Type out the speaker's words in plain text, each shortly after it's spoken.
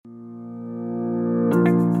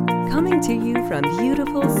Coming to you from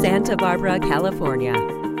beautiful Santa Barbara, California.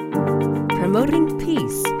 Promoting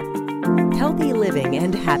peace, healthy living,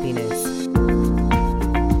 and happiness.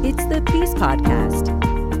 It's the Peace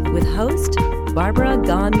Podcast with host Barbara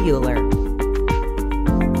Gaughan Mueller.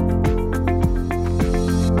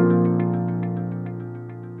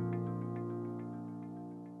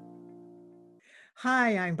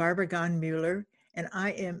 Hi, I'm Barbara Gaughan Mueller, and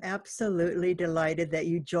I am absolutely delighted that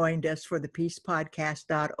you joined us for the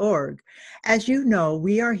peacepodcast.org. As you know,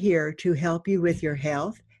 we are here to help you with your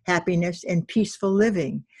health, happiness, and peaceful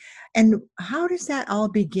living. And how does that all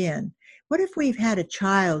begin? What if we've had a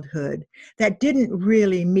childhood that didn't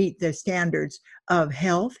really meet the standards of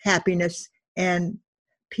health, happiness, and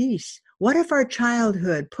peace? What if our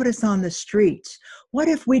childhood put us on the streets? What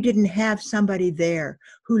if we didn't have somebody there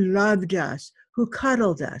who loved us, who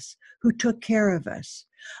cuddled us, who took care of us?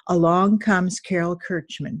 Along comes Carol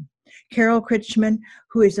Krechman. Carol Krechman,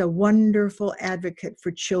 who is a wonderful advocate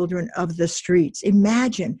for children of the streets.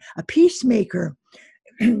 Imagine a peacemaker,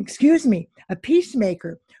 a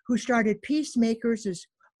peacemaker who started Peacemakers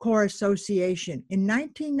Corps Association in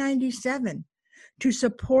 1997 to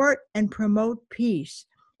support and promote peace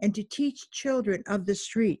and to teach children of the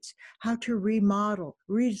streets how to remodel,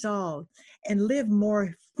 resolve, and live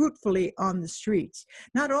more fruitfully on the streets.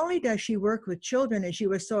 Not only does she work with children, and she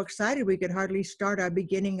was so excited we could hardly start our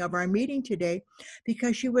beginning of our meeting today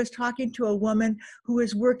because she was talking to a woman who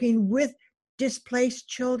is working with displaced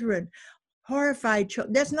children, horrified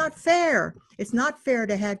children. That's not fair. It's not fair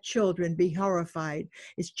to have children be horrified.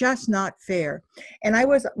 It's just not fair. And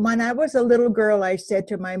when I was a little girl, I said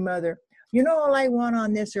to my mother, you know all I want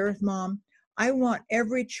on this earth, Mom? I want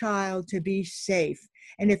every child to be safe.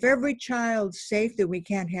 And if every child's safe, then we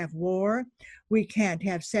can't have war, we can't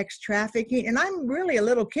have sex trafficking. And I'm really a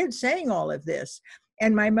little kid saying all of this.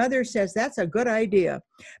 And my mother says, that's a good idea.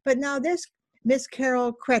 But now this Miss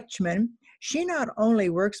Carol Krechman, she not only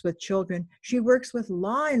works with children, she works with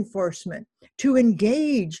law enforcement to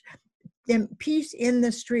engage in peace in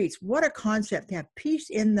the streets. What a concept to have peace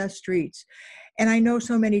in the streets. And I know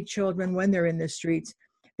so many children, when they're in the streets,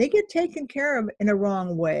 they get taken care of in a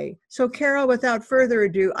wrong way. So Carol, without further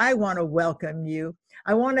ado, I want to welcome you.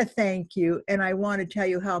 I want to thank you. And I want to tell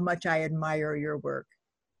you how much I admire your work.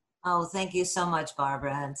 Oh, thank you so much,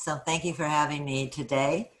 Barbara. And so thank you for having me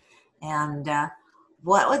today. And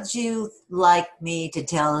what would you like me to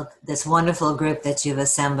tell this wonderful group that you've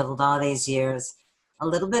assembled all these years a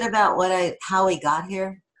little bit about how we got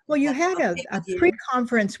here? Well, you had a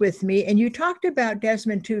pre-conference with me, and you talked about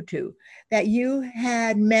Desmond Tutu, that you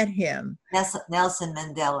had met him. Nelson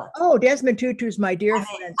Mandela. Oh, Desmond Tutu's my dear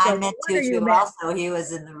friend. So I met Tutu also. He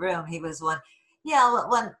was in the room. He was one. Yeah,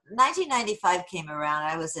 when 1995 came around,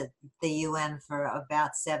 I was at the UN for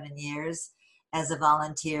about 7 years as a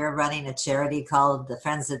volunteer running a charity called the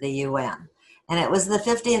Friends of the UN. And it was the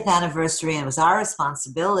 50th anniversary, and it was our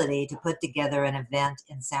responsibility to put together an event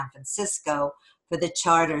in San Francisco for the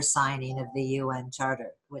charter signing of the UN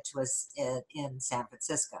Charter, which was in San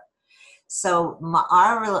Francisco. So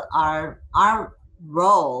our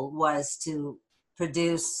role was to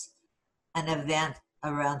produce an event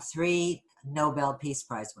around 3 Nobel Peace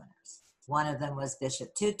Prize winners. One of them was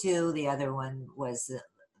Bishop Tutu. The other one was the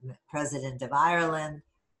President of Ireland.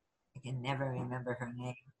 I can never remember her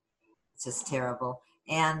name. It's just terrible.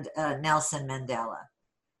 And Nelson Mandela.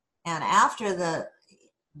 And after the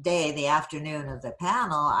afternoon of the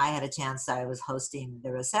panel, I had a chance. I was hosting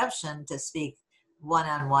the reception to speak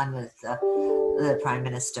one-on-one with the Prime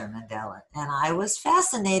Minister Mandela. And I was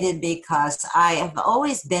fascinated because I have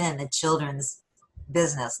always been in the children's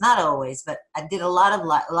business. Not always, but I did a lot of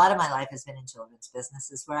my life has been in children's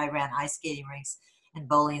businesses where I ran ice skating rinks and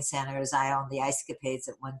bowling centers. I owned the Ice Capades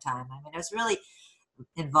at one time. I mean, I was really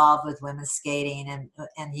involved with women's skating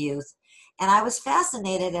and youth. And I was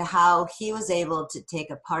fascinated at how he was able to take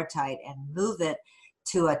apartheid and move it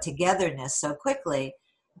to a togetherness so quickly.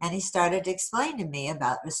 And he started to explain to me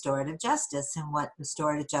about restorative justice and what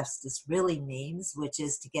restorative justice really means, which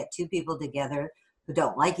is to get 2 people together who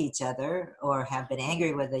don't like each other or have been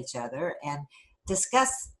angry with each other and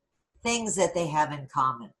discuss things that they have in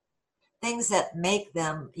common, things that make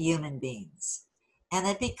them human beings. And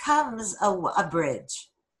it becomes a bridge.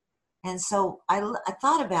 And so I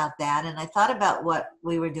thought about that, and I thought about what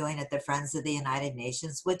we were doing at the Friends of the United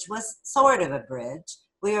Nations, which was sort of a bridge.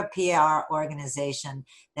 We were a PR organization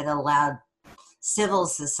that allowed civil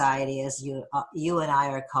society, as you and I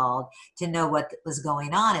are called, to know what was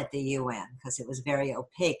going on at the UN, because it was very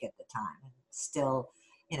opaque at the time. And still,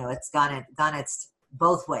 it's gone its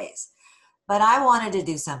both ways. But I wanted to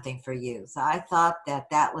do something for youth. I thought that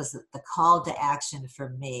that was the call to action for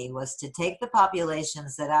me, was to take the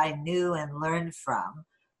populations that I knew and learned from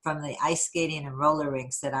the ice skating and roller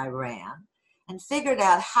rinks that I ran, and figured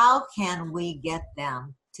out how can we get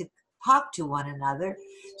them to talk to one another.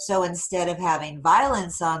 So instead of having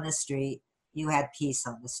violence on the street, you had peace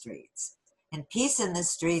on the streets. And peace in the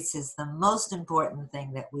streets is the most important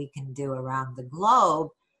thing that we can do around the globe,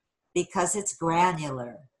 because it's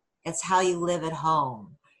granular. It's how you live at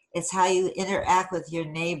home. It's how you interact with your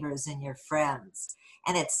neighbors and your friends.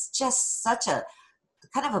 And it's just such a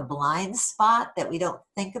kind of a blind spot that we don't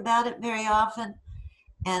think about it very often.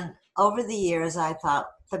 And over the years, I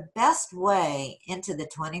thought the best way into the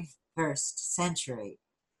 21st century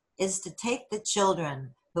is to take the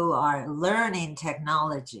children who are learning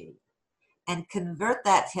technology and convert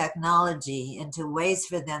that technology into ways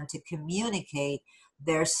for them to communicate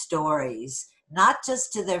their stories, not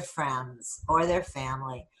just to their friends or their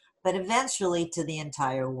family, but eventually to the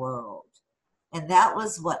entire world. And that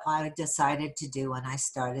was what I decided to do when I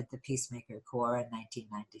started the Peacemaker Corps in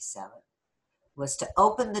 1997, was to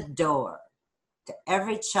open the door to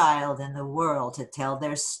every child in the world to tell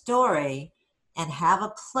their story and have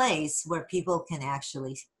a place where people can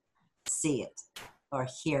actually see it or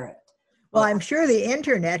hear it. Well, I'm sure the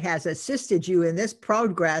internet has assisted you in this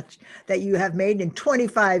progress that you have made in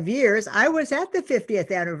 25 years. I was at the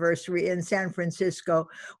 50th anniversary in San Francisco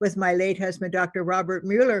with my late husband, Dr. Robert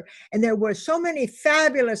Mueller, and there were so many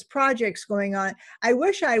fabulous projects going on. I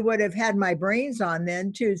wish I would have had my brains on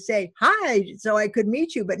then to say hi so I could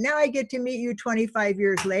meet you, but now I get to meet you 25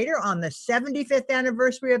 years later on the 75th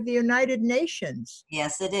anniversary of the United Nations.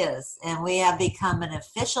 Yes, it is. And we have become an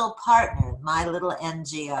official partner. My little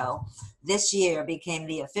NGO this year became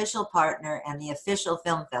the official partner and the official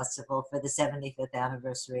film festival for the 75th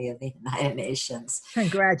anniversary of the United Nations.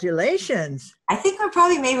 Congratulations. I think we're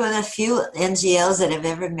probably maybe one of the few NGOs that have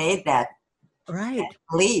ever made that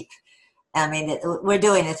leap. I mean, we're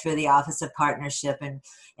doing it through the Office of Partnership,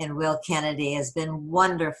 and Will Kennedy has been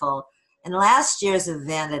wonderful. And last year's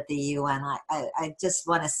event at the UN, I just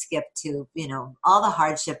want to skip to, all the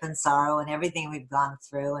hardship and sorrow and everything we've gone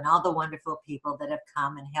through and all the wonderful people that have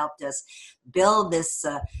come and helped us build this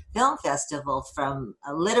film festival from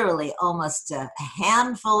literally almost a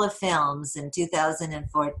handful of films in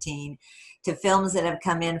 2014 to films that have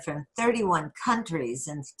come in from 31 countries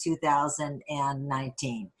in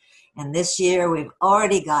 2019. And this year we've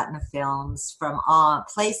already gotten films from all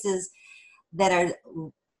places that are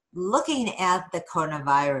looking at the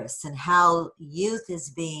coronavirus and how youth is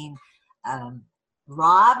being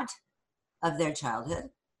robbed of their childhood,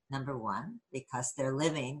 number one, because they're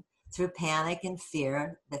living through panic and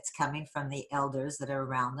fear that's coming from the elders that are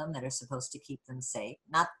around them that are supposed to keep them safe.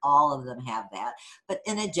 Not all of them have that, but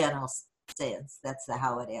in a general sense, that's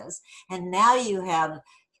how it is. And now you have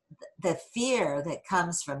the fear that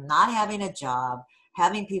comes from not having a job,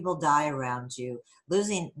 having people die around you,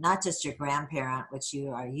 losing not just your grandparent, which you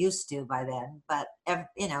are used to by then, but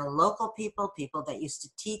local people that used to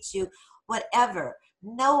teach you, whatever.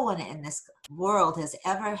 No one in this world has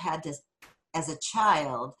ever had to, as a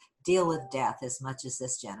child, deal with death as much as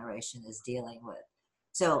this generation is dealing with.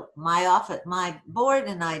 So my board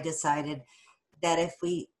and I decided that if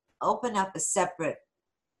we open up a separate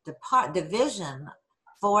division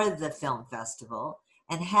for the film festival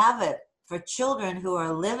and have it for children who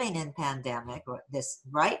are living in pandemic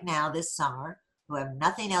right now this summer, who have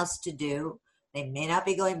nothing else to do. They may not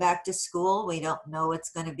be going back to school. We don't know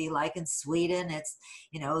what's going to be like in Sweden. It's,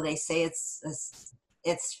 they say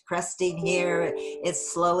it's cresting here,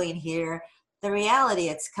 it's slowing here. The reality,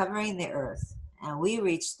 it's covering the earth, and we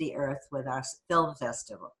reach the earth with our film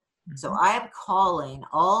festival. Mm-hmm. So I am calling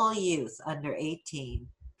all youth under 18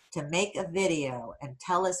 to make a video and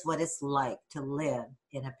tell us what it's like to live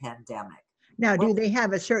in a pandemic. Now, do they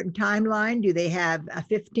have a certain timeline? Do they have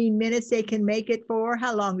 15 minutes they can make it for?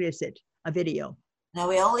 How long is it, a video? No,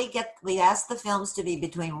 we ask the films to be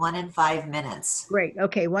between 1 and 5 minutes. Great.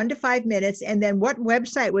 Okay, 1 to 5 minutes. And then what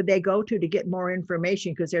website would they go to get more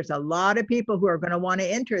information? Because there's a lot of people who are going to want to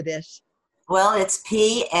enter this. Well, it's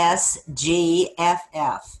PSGFF.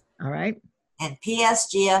 All right. And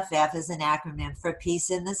PSGFF is an acronym for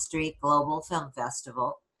Peace in the Street Global Film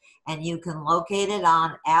Festival. And you can locate it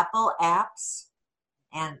on Apple apps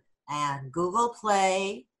and Google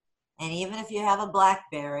Play. And even if you have a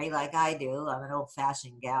BlackBerry, like I do, I'm an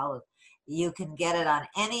old-fashioned gal, you can get it on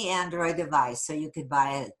any Android device. So you could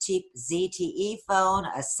buy a cheap ZTE phone,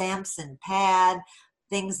 a Samsung Pad,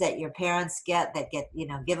 things that your parents get that get,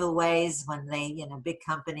 giveaways when they, big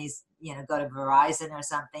companies, go to Verizon or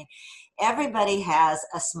something. Everybody has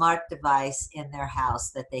a smart device in their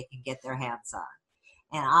house that they can get their hands on.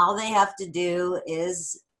 And all they have to do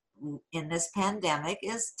is, in this pandemic,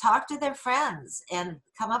 is talk to their friends and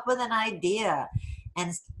come up with an idea.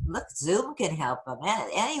 And look, Zoom can help them.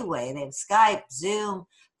 Anyway, they have Skype, Zoom,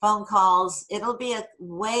 phone calls. It'll be a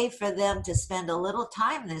way for them to spend a little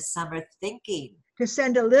time this summer thinking. To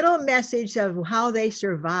send a little message of how they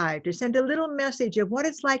survived, to send a little message of what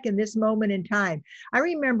it's like in this moment in time. I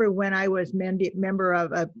remember when I was member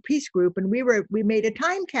of a peace group, and we made a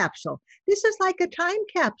time capsule. This is like a time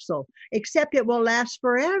capsule, except it will last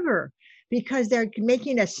forever, because they're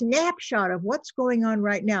making a snapshot of what's going on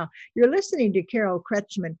right now. You're listening to Carol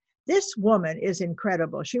Kretschmann. This woman is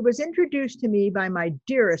incredible. She was introduced to me by my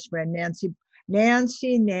dearest friend, Nancy.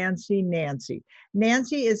 Nancy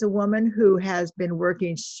is a woman who has been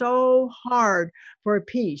working so hard for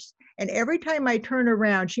peace. And every time I turn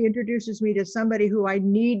around, she introduces me to somebody who I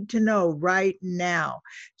need to know right now.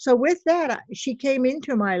 So with that, she came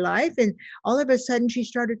into my life, and all of a sudden she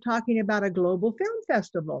started talking about a global film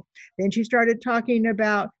festival. Then she started talking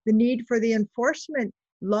about the need for the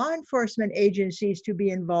law enforcement agencies to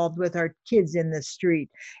be involved with our kids in the street.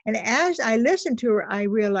 And as I listened to her, I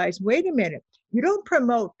realized, wait a minute, you don't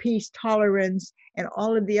promote peace, tolerance, and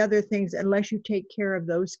all of the other things unless you take care of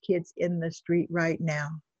those kids in the street right now.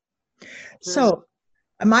 So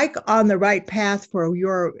am I on the right path for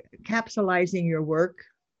your capsulizing your work?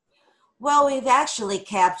 Well, we've actually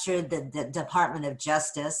captured the Department of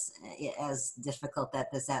Justice, as difficult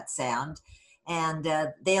as that sound. And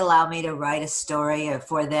they allow me to write a story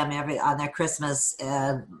for them on their Christmas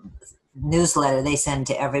newsletter they send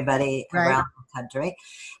to everybody around the country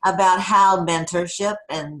about how mentorship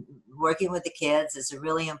and working with the kids is a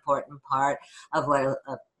really important part of what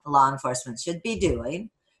law enforcement should be doing.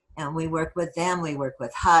 And we work with them. We work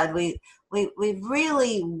with HUD. We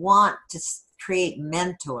really want to create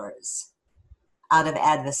mentors out of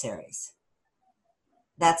adversaries.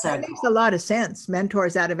 That makes a lot of sense.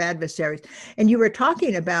 Mentors out of adversaries. And you were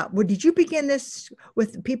talking about, did you begin this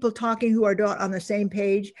with people talking who are on the same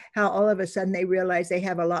page, how all of a sudden they realize they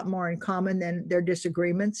have a lot more in common than their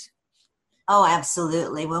disagreements? Oh,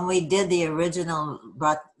 absolutely. When we did the original,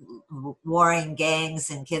 brought warring gangs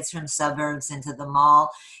and kids from suburbs into the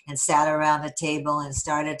mall and sat around the table and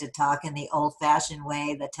started to talk in the old-fashioned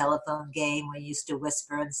way, the telephone game, we used to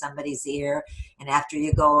whisper in somebody's ear, and after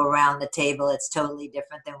you go around the table, it's totally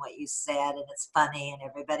different than what you said, and it's funny, and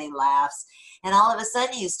everybody laughs. And all of a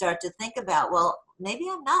sudden, you start to think about, well, maybe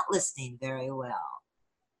I'm not listening very well.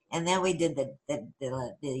 And then we did the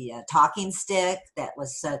talking stick that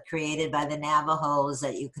was created by the Navajos,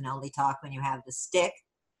 that you can only talk when you have the stick,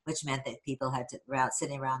 which meant that people had to,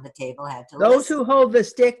 sitting around the table, had to Those listen. Who hold the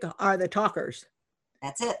stick are the talkers.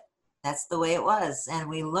 That's it. That's the way it was. And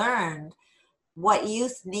we learned what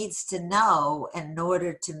youth needs to know in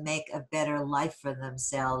order to make a better life for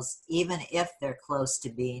themselves, even if they're close to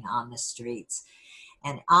being on the streets.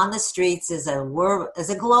 And on the streets is a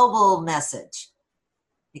global message.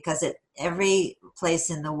 Because at every place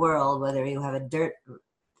in the world, whether you have a dirt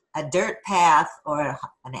path or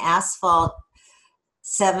an asphalt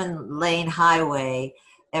 7-lane highway,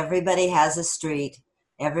 everybody has a street,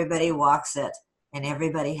 everybody walks it, and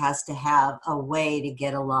everybody has to have a way to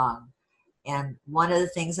get along. And one of the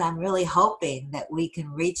things I'm really hoping that we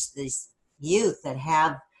can reach these youth that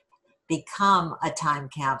have become a time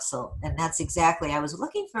capsule. And that's exactly, I was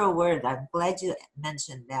looking for a word. I'm glad you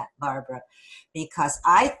mentioned that, Barbara, because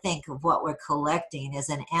I think of what we're collecting as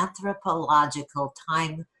an anthropological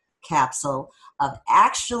time capsule of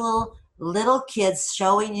actual little kids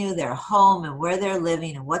showing you their home and where they're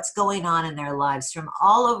living and what's going on in their lives from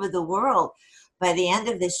all over the world. By the end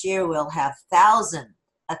of this year, we'll have 1,000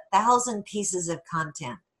 pieces of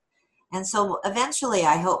content. And so eventually,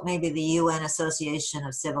 I hope maybe the UN Association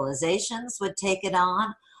of Civilizations would take it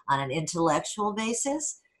on an intellectual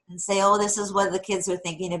basis and say, oh, this is what the kids are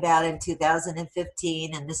thinking about in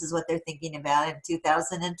 2015, and this is what they're thinking about in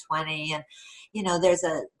 2020. And, there's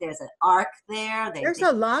an arc there. There's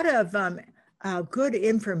a lot of good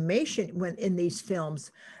information in these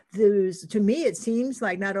films. To me, it seems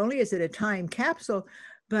like not only is it a time capsule,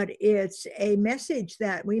 but it's a message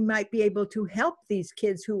that we might be able to help these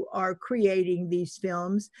kids who are creating these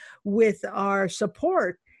films with our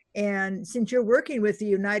support. And since you're working with the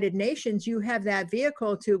United Nations, you have that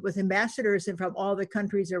vehicle with ambassadors from all the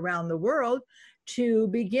countries around the world to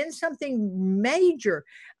begin something major.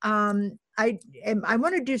 I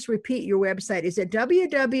want to just repeat your website. Is it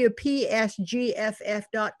www.psgff.com?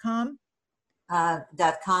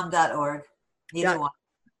 .com.org, either one.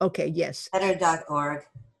 Okay, yes. Better.org.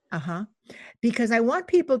 Uh-huh. Because I want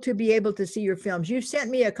people to be able to see your films. You sent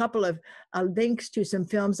me a couple of links to some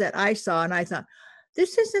films that I saw, and I thought,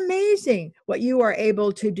 this is amazing what you are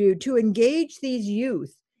able to do to engage these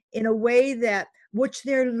youth in a way that which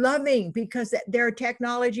they're loving because they're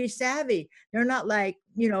technology savvy. They're not like,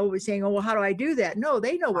 saying, oh, well, how do I do that? No,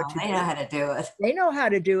 they know what to do. They know how to do it. They know how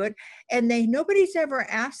to do it. And nobody's ever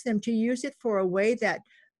asked them to use it for a way that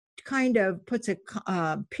kind of puts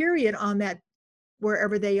a period on that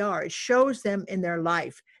wherever they are. It shows them in their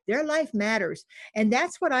life. Their life matters. And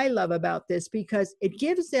that's what I love about this, because it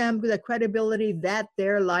gives them the credibility that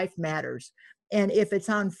their life matters. And if it's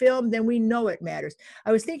on film, then we know it matters.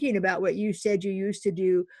 I was thinking about what you said you used to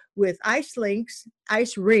do with ice rinks,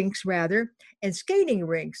 and skating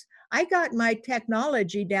rinks. I got my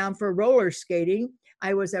technology down for roller skating.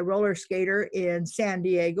 I was a roller skater in San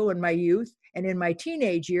Diego in my youth and in my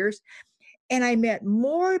teenage years. And I met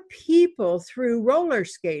more people through roller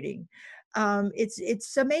skating.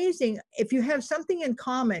 It's amazing if you have something in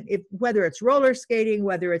common, whether it's roller skating,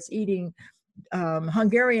 whether it's eating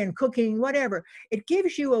Hungarian cooking, whatever. It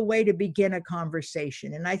gives you a way to begin a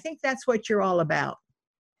conversation, and I think that's what you're all about.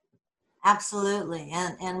 Absolutely,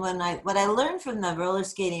 and what I learned from the roller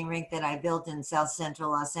skating rink that I built in South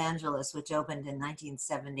Central Los Angeles, which opened in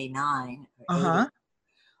 1979,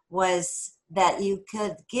 was that you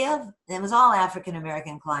could give. It was all African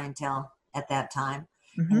American clientele at that time,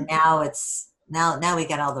 and now we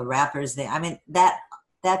got all the rappers there. I mean, that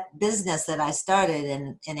business that I started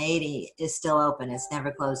in 80 is still open. It's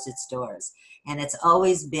never closed its doors, and it's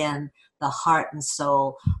always been the heart and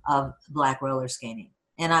soul of Black roller skating.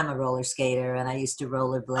 And I'm a roller skater, and I used to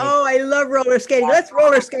rollerblade. Oh, I love roller skating. Let's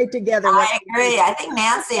roller skate together. I agree. I think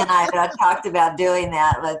Nancy and I talked about doing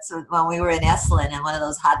that when we were in Esalen in one of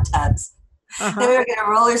those hot tubs. We were going to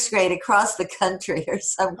roller skate across the country or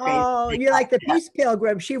some crazy. Oh, you're like the Peace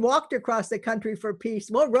Pilgrim. She walked across the country for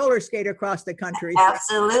peace. We'll roller skate across the country.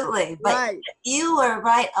 Absolutely. But you were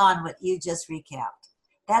right on what you just recapped.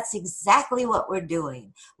 That's exactly what we're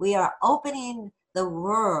doing. We are opening the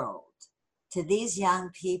world to these young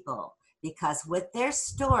people, because with their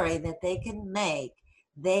story that they can make,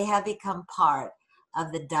 they have become part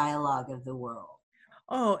of the dialogue of the world.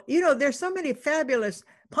 Oh, there's so many fabulous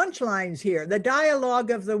punchlines here. The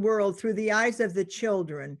dialogue of the world through the eyes of the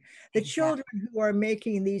children. The children who are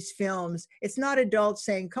making these films. It's not adults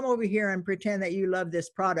saying, come over here and pretend that you love this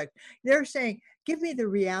product. They're saying, give me the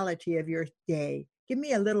reality of your day. Give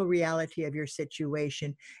me a little reality of your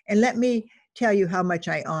situation. And let me tell you how much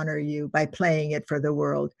I honor you by playing it for the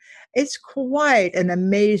world. It's quite an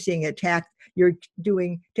amazing attack you're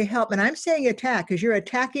doing to help. And I'm saying attack because you're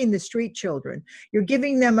attacking the street children. You're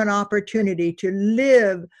giving them an opportunity to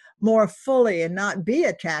live more fully and not be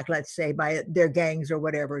attacked, let's say, by their gangs or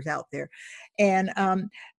whatever's out there. And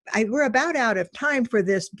we're about out of time for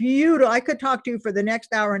this beautiful. I could talk to you for the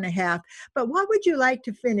next hour and a half, but what would you like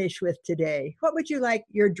to finish with today? What would you like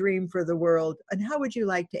your dream for the world? And how would you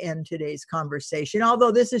like to end today's conversation?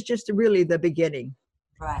 Although this is just really the beginning.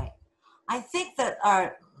 Right. I think that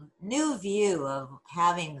our new view of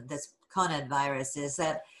having this Conad virus is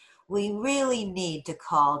that we really need to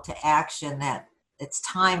call to action that it's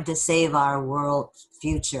time to save our world's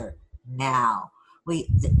future now.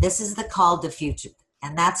 This is the call to future.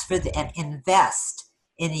 And that's and invest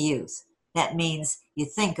in youth. That means you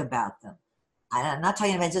think about them. I'm not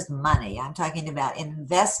talking about just money. I'm talking about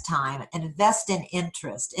invest time, invest in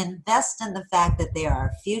interest, invest in the fact that they are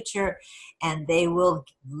our future, and they will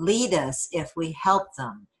lead us if we help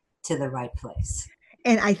them to the right place.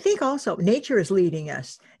 And I think also nature is leading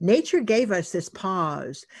us. Nature gave us this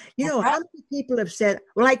pause. How many people have said,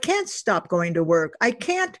 well, I can't stop going to work. I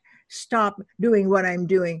can't stop doing what I'm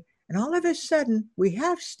doing. And all of a sudden, we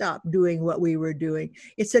have stopped doing what we were doing.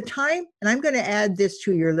 It's a time, and I'm going to add this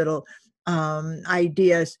to your little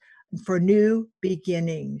ideas for new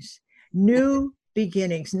beginnings. New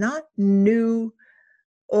beginnings, not new,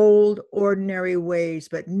 old, ordinary ways,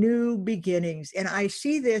 but new beginnings. And I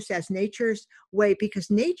see this as nature's way, because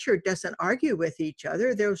nature doesn't argue with each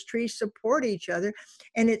other. Those trees support each other,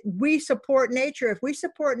 and we support nature. If we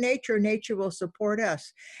support nature, nature will support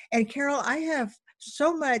us. And Carol, I have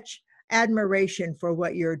so much admiration for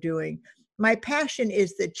what you're doing. My passion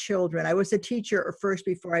is the children. I was a teacher first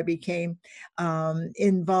before I became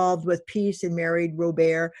involved with Peace and married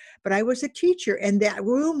Robert. But I was a teacher, and that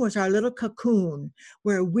room was our little cocoon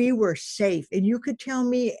where we were safe. And you could tell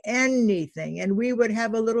me anything. And we would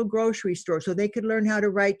have a little grocery store so they could learn how to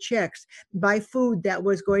write checks, buy food that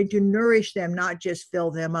was going to nourish them, not just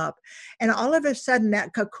fill them up. And all of a sudden,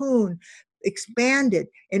 that cocoon expanded,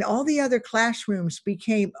 and all the other classrooms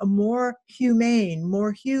became a more humane,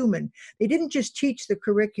 more human. They didn't just teach the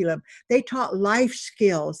curriculum, they taught life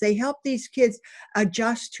skills. They helped these kids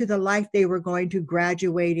adjust to the life they were going to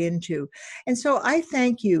graduate into. And so I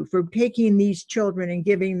thank you for taking these children and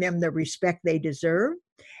giving them the respect they deserve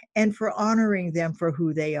and for honoring them for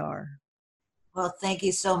who they are. Well, thank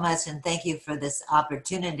you so much, and thank you for this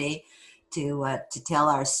opportunity to tell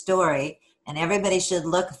our story. And everybody should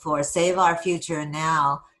look for Save Our Future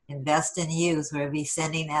Now, Invest in Youth. We'll be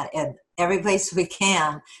sending that at every place we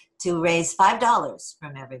can to raise $5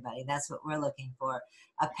 from everybody. That's what we're looking for.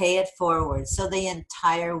 Pay it forward so the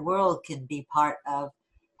entire world can be part of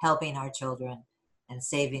helping our children and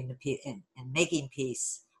saving the peace and making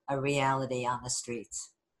peace a reality on the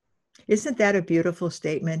streets. Isn't that a beautiful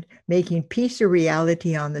statement? Making peace a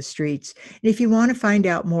reality on the streets. And if you want to find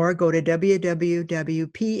out more, go to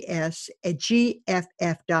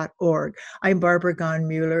www.ps@gff.org. I'm Barbara Gahn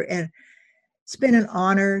Mueller, and it's been an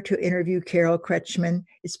honor to interview Carol Kretschmann.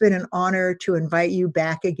 It's been an honor to invite you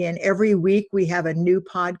back again. Every week we have a new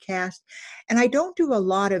podcast, and I don't do a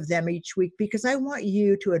lot of them each week because I want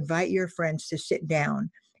you to invite your friends to sit down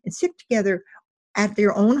and sit together at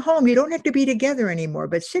their own home. You don't have to be together anymore,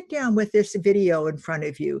 but sit down with this video in front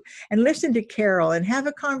of you and listen to Carol and have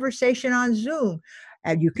a conversation on Zoom.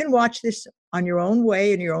 And you can watch this on your own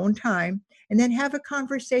way in your own time, and then have a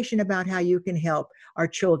conversation about how you can help our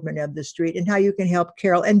children of the street and how you can help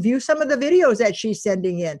Carol, and view some of the videos that she's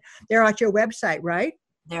sending in. They're at your website, right?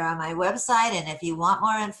 They're on my website, and if you want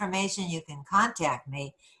more information, you can contact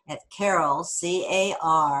me at Carol,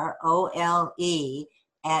 CAROLE,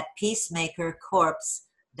 at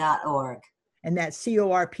peacemakercorps.org. And that's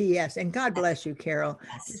CORPS. And God bless you, Carol.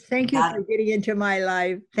 Yes. Thank you for getting into my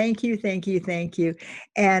life. Thank you, thank you, thank you.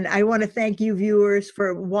 And I want to thank you, viewers,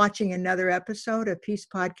 for watching another episode of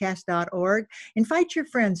peacepodcast.org. Invite your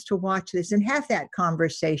friends to watch this and have that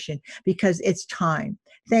conversation because it's time.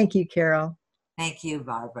 Thank you, Carol. Thank you,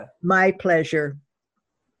 Barbara. My pleasure.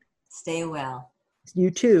 Stay well.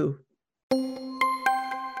 You too.